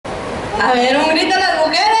A ver, un grito a las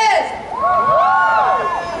mujeres.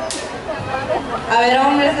 A ver,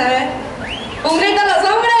 hombres, a ver. Un grito a los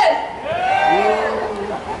hombres.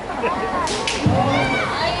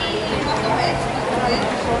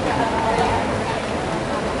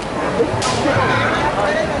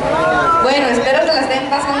 Bueno, espero que la estén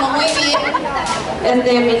pasando muy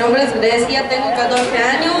bien. Mi nombre es Grecia, tengo 14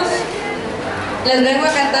 años. Les vengo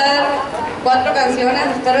a cantar 4 canciones,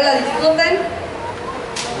 espero las disfruten.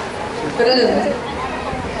 Espero les guste.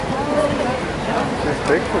 It's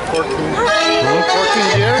big for 14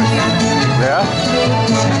 years? Yeah.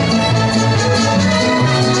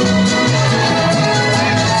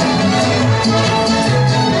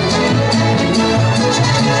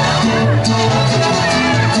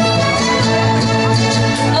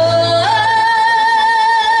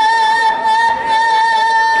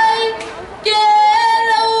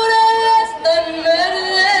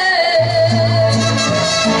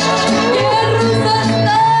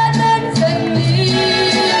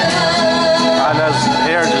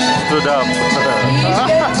 Stood up.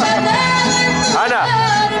 Ana,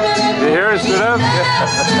 your hair stood up?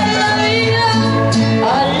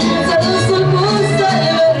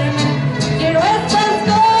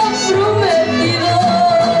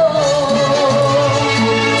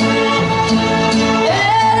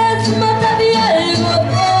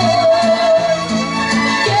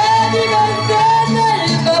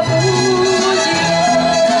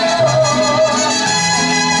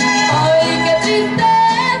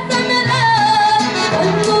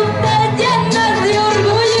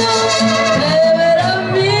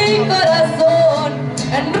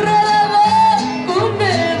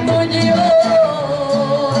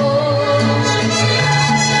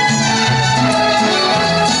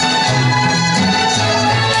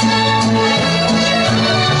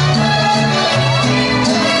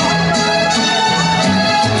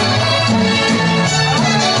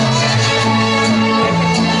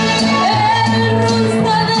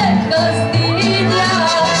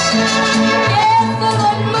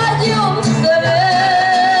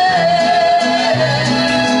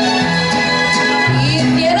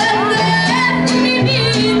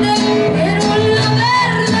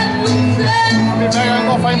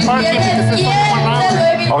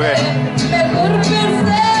 Okay.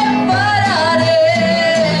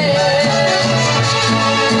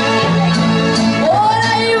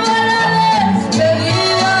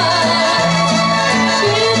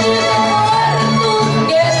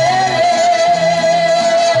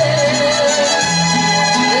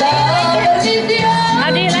 How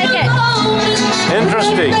do you like it?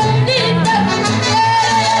 Interesting.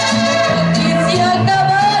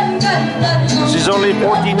 She's only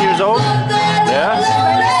 14 years old? Yeah?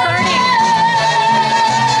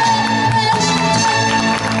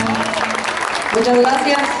 Muchas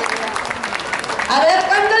gracias. A ver,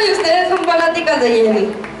 ¿cuántos de ustedes son fanáticas de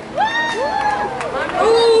Jenny?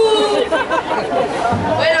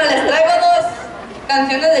 Bueno, les traigo 2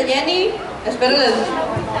 canciones de Jenny. Espero les guste.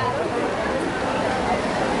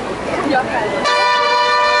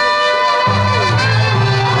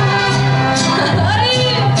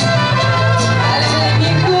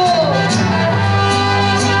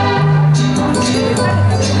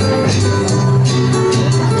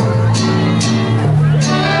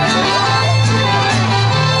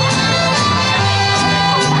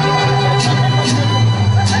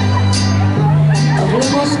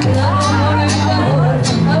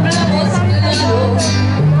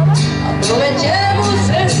 Aprovechemos,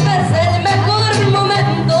 este es el mejor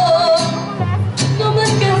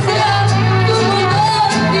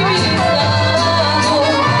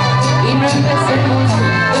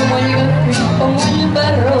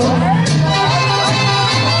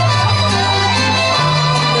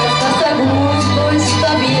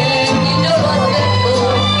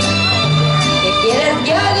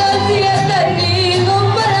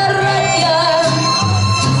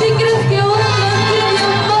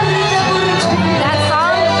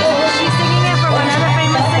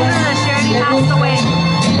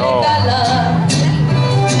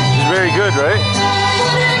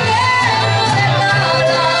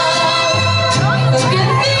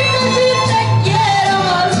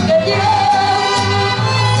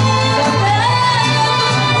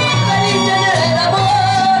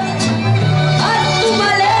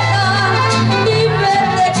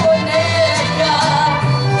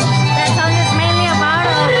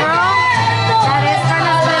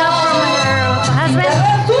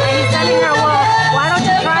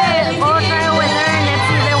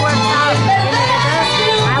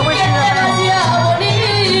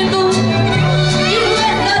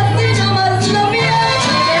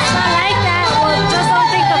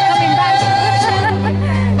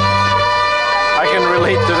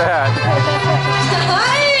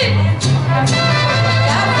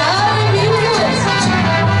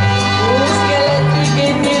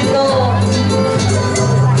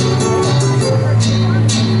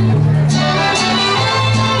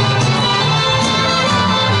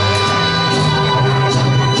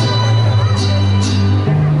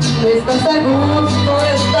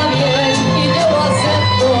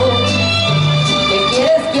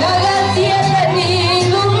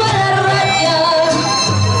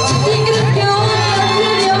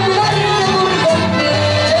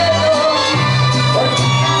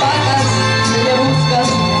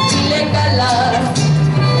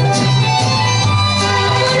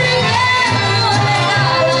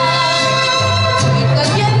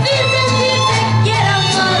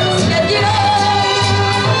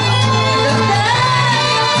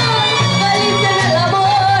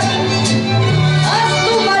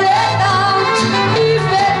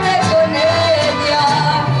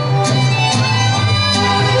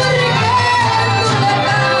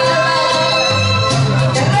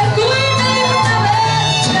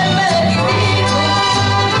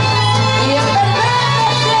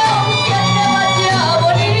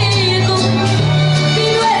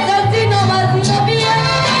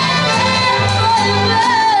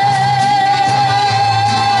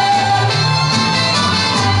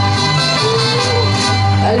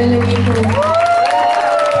al equipo.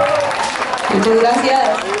 Muchas gracias.